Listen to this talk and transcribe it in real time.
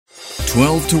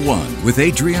12 to 1 with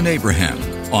Adrian Abraham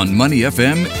on Money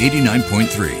FM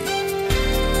 89.3.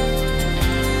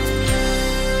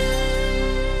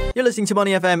 You're listening to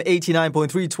Money FM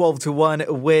 89.3, 12 to 1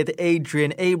 with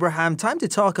Adrian Abraham. Time to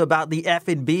talk about the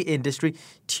F&B industry.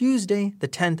 Tuesday, the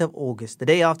 10th of August, the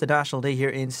day after National Day here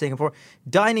in Singapore.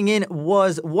 Dining in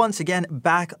was once again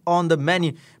back on the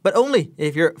menu, but only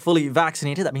if you're fully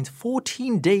vaccinated. That means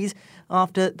 14 days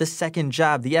after the second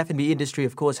jab. The F&B industry,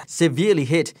 of course, severely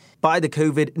hit by the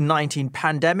COVID-19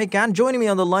 pandemic. And joining me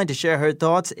on the line to share her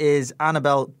thoughts is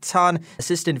Annabelle Tan,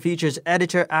 Assistant Features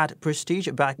Editor at Prestige.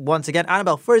 Back once again.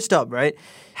 Annabelle, first up, right?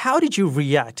 How did you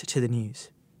react to the news?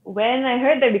 When I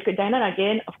heard that we could dine out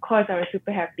again, of course, I was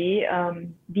super happy.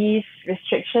 These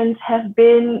restrictions have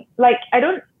been, I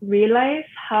don't realize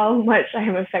how much I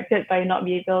am affected by not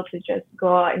being able to just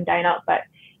go out and dine out. But,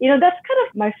 that's kind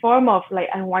of my form of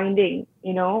unwinding,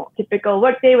 typical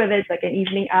work day, whether it's an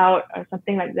evening out or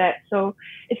something like that. So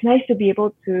it's nice to be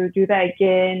able to do that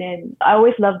again. And I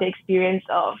always love the experience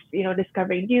of,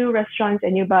 discovering new restaurants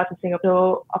and new bars in Singapore.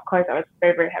 So, of course, I was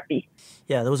very, very happy.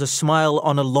 Yeah, there was a smile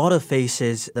on a lot of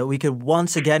faces that we could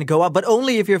once again go out, but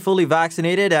only if you're fully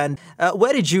vaccinated. And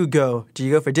where did you go? Did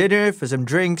you go for dinner, for some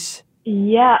drinks?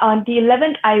 Yeah, on the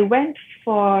 11th, I went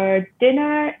for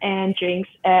dinner and drinks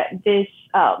at this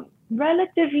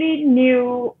relatively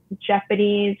new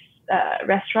Japanese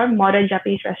restaurant, modern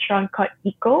Japanese restaurant called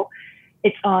Eco.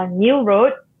 It's on Neil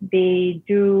Road. They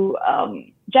do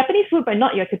Japanese food, but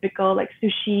not your typical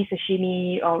sushi,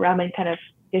 sashimi, or ramen kind of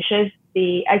dishes.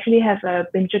 They actually have a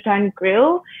binchotan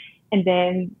grill, and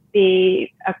then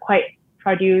they are quite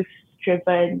produce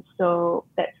driven. So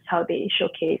that's how they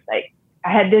showcase.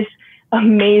 I had this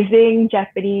amazing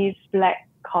Japanese black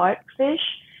cod fish.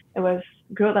 It was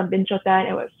grilled on binchotan.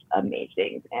 It was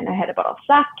amazing, and I had a bottle of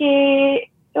sake.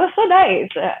 It was so nice.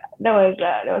 That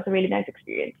was a really nice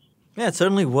experience. Yeah, it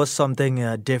certainly was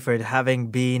something different, having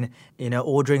been,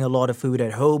 ordering a lot of food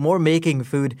at home or making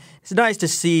food. It's nice to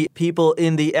see people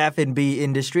in the F&B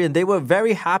industry, and they were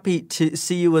very happy to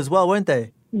see you as well, weren't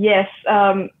they? Yes,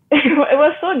 it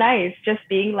was so nice just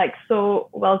being so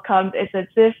welcomed. It's as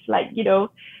if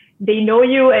they know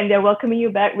you and they're welcoming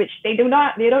you back, which they don't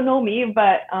know me,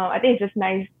 but I think it's just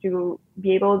nice to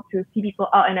be able to see people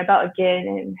out and about again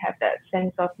and have that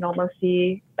sense of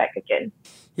normalcy back again.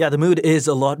 Yeah, the mood is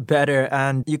a lot better,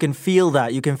 and you can feel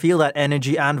that. You can feel that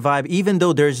energy and vibe. Even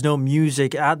though there's no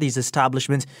music at these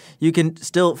establishments, you can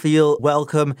still feel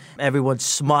welcome. Everyone's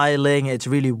smiling. It's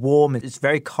really warm. It's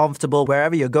very comfortable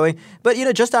wherever you're going. But,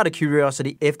 just out of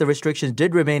curiosity, if the restrictions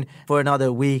did remain for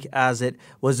another week as it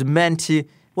was meant to,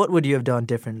 what would you have done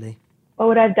differently? What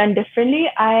would I have done differently?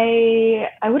 I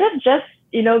would have just,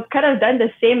 kind of done the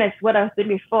same as what I was doing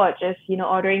before, just,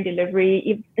 ordering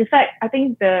delivery. In fact, I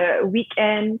think the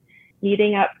weekend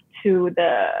leading up to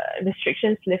the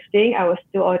restrictions lifting, I was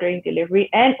still ordering delivery.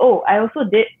 And, I also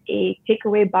did a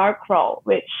takeaway bar crawl,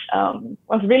 which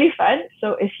was really fun.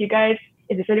 So if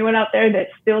there's anyone out there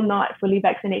that's still not fully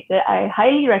vaccinated, I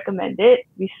highly recommend it.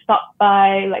 We stopped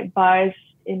by bars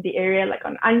in the area,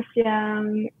 on Ann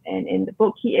Siang and in the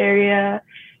Boat Quay area.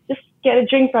 Just get a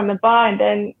drink from the bar, and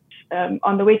then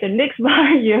on the way to the next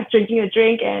bar, you're drinking a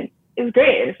drink, and it's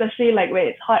great, especially when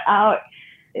it's hot out.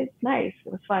 It's nice.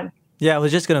 It was fun. Yeah, I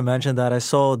was just going to mention that. I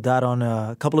saw that on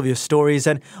a couple of your stories.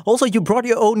 And also, you brought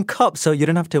your own cup, so you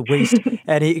didn't have to waste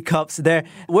any cups there.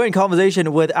 We're in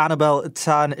conversation with Annabelle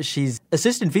Tan. She's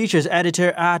Assistant Features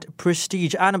Editor at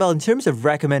Prestige. Annabelle, in terms of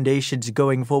recommendations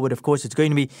going forward, of course, it's going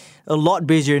to be a lot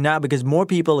busier now because more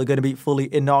people are going to be fully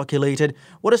inoculated.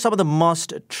 What are some of the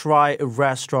must-try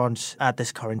restaurants at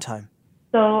this current time?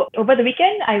 So, over the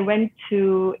weekend, I went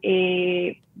to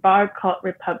a bar called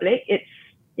Republic. It's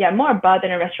more a bar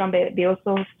than a restaurant, but they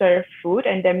also serve food,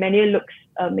 and their menu looks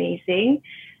amazing.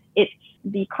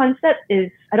 The concept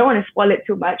is, I don't want to spoil it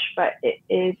too much, but it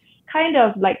is kind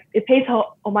of it pays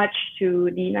homage to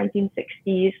the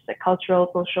 1960s, the cultural,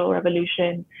 social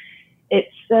revolution.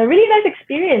 It's a really nice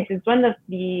experience. It's one of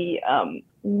the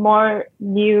more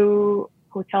new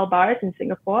hotel bars in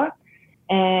Singapore,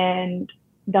 and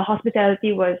the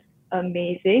hospitality was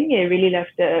amazing. It really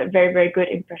left a very, very good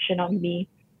impression on me.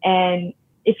 And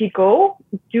if you go,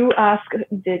 do ask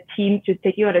the team to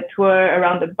take you on a tour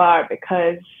around the bar,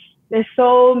 because there's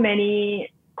so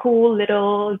many cool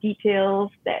little details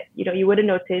that you wouldn't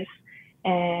notice.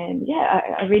 And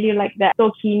I really like that.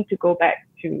 So keen to go back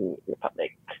to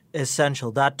Republic.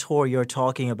 Essential, that tour you're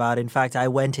talking about. In fact, I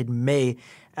went in May,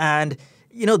 and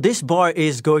this bar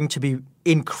is going to be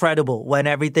incredible when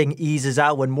everything eases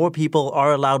out, when more people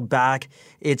are allowed back.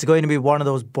 It's going to be one of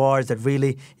those bars that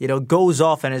really, goes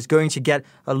off and is going to get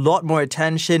a lot more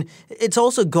attention. It's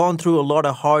also gone through a lot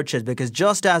of hardships because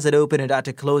just as it opened, it had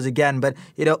to close again. But,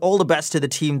 all the best to the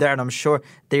team there, and I'm sure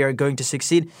they are going to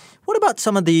succeed. What about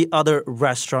some of the other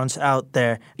restaurants out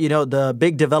there? The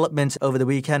big development over the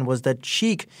weekend was that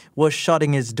Cheek was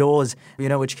shutting its doors,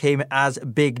 which came as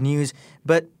big news.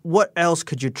 But what else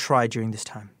could you try during this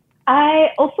time? I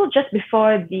also, just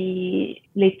before the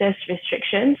latest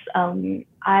restrictions,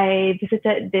 I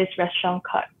visited this restaurant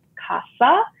called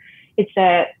Casa. It's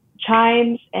at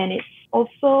Chimes, and it's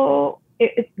also,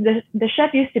 the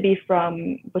chef used to be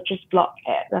from Butcher's Block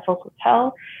at Raffles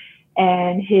Hotel,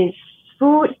 and his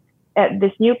food at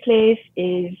this new place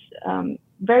is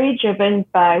very driven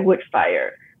by wood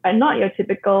fire. But not your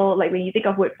typical, like when you think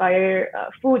of wood fire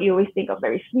food, you always think of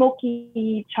very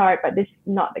smoky, charred, but this is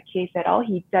not the case at all.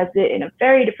 He does it in a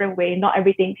very different way. Not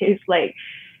everything tastes like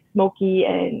smoky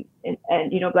and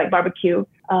like barbecue.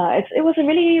 It was a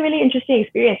really, really interesting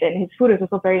experience, and his food is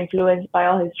also very influenced by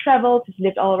all his travels. He's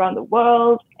lived all around the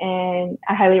world, and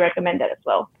I highly recommend that as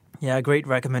well. Yeah, great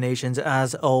recommendations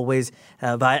as always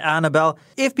by Annabelle.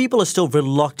 If people are still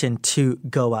reluctant to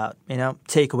go out,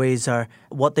 takeaways are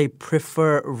what they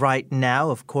prefer right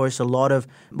now. Of course,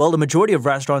 the majority of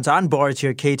restaurants and bars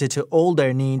here cater to all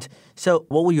their needs. So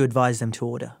what will you advise them to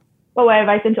order? What would I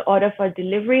advise them to order for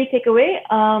delivery, takeaway?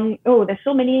 There's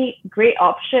so many great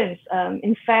options.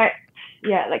 In fact,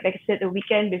 like I said, the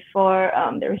weekend before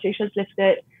the restrictions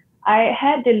lifted, I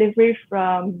had delivery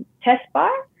from Test Bar.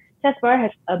 Test Bar has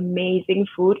amazing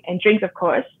food and drinks, of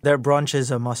course. Their brunch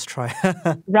is a must-try.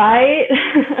 Right?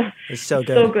 It's so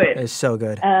good. So good. It's so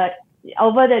good.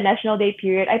 Over the National Day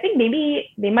period, I think maybe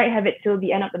they might have it till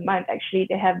the end of the month, actually.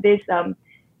 They have this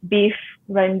beef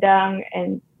rendang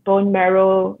and bone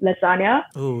marrow lasagna.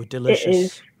 Ooh,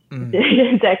 delicious. It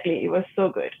is, exactly. It was so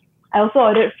good. I also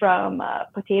ordered from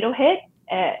Potato Head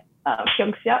at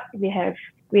Keong Siak. They have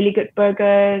really good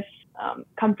burgers,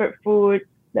 comfort food.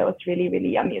 That was really, really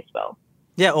yummy as well.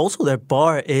 Yeah, also their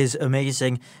bar is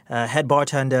amazing. Head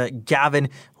bartender Gavin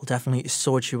will definitely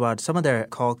sort you out. Some of their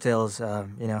cocktails, are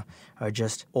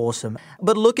just awesome.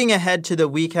 But looking ahead to the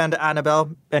weekend,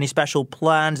 Annabelle, any special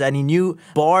plans, any new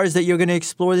bars that you're going to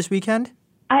explore this weekend?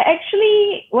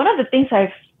 One of the things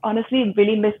I've honestly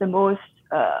really missed the most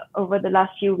over the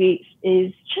last few weeks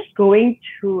is just going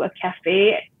to a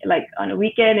cafe, like on a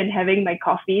weekend and having my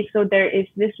coffee. So there is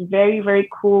this very, very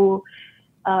cool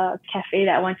cafe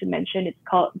that I want to mention. It's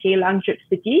called Geylang Drip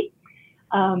City.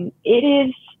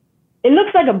 It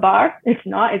looks like a bar. It's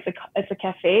not. It's a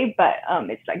cafe, but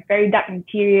it's like very dark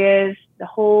interiors. The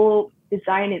whole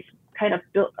design is kind of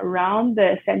built around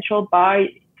the central bar.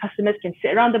 Customers can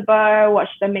sit around the bar, watch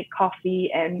them make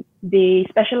coffee, and they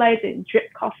specialize in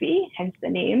drip coffee, hence the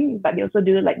name. But they also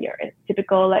do like your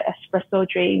typical like espresso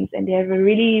drinks, and they have a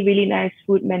really, really nice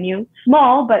food menu.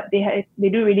 Small, but they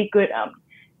do really good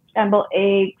scrambled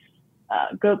eggs,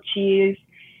 grilled cheese,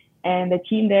 and the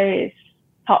team there is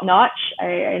top notch.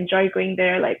 I enjoy going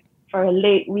there like for a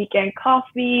late weekend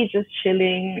coffee, just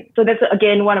chilling. So that's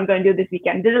again what I'm going to do this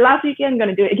weekend. Did it last weekend, I'm going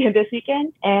to do it again this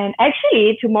weekend. And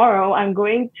actually tomorrow I'm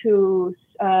going to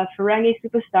Furangi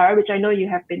Superstar, which I know you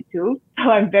have been to. So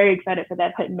I'm very excited for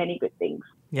that. I've heard many good things.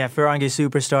 Yeah, Furangi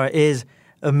Superstar is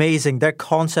amazing. Their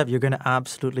concept, you're going to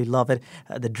absolutely love it.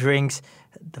 The drinks,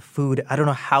 the food, I don't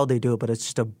know how they do it, but it's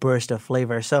just a burst of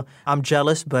flavor. So I'm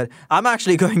jealous, but I'm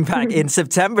actually going back in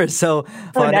September. So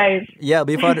fun. Oh, nice. Yeah, it'll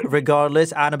be fun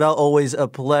regardless. Annabelle, always a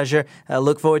pleasure.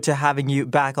 Look forward to having you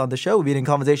back on the show. We've been in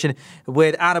conversation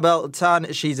with Annabelle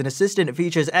Tan. She's an assistant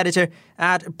features editor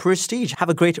at Prestige. Have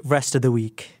a great rest of the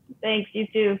week. Thanks, you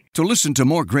too. To listen to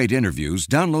more great interviews,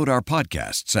 download our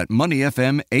podcasts at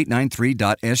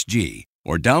moneyfm893.sg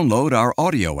or download our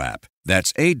audio app.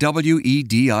 That's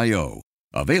AWEDIO.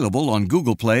 Available on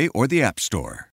Google Play or the App Store.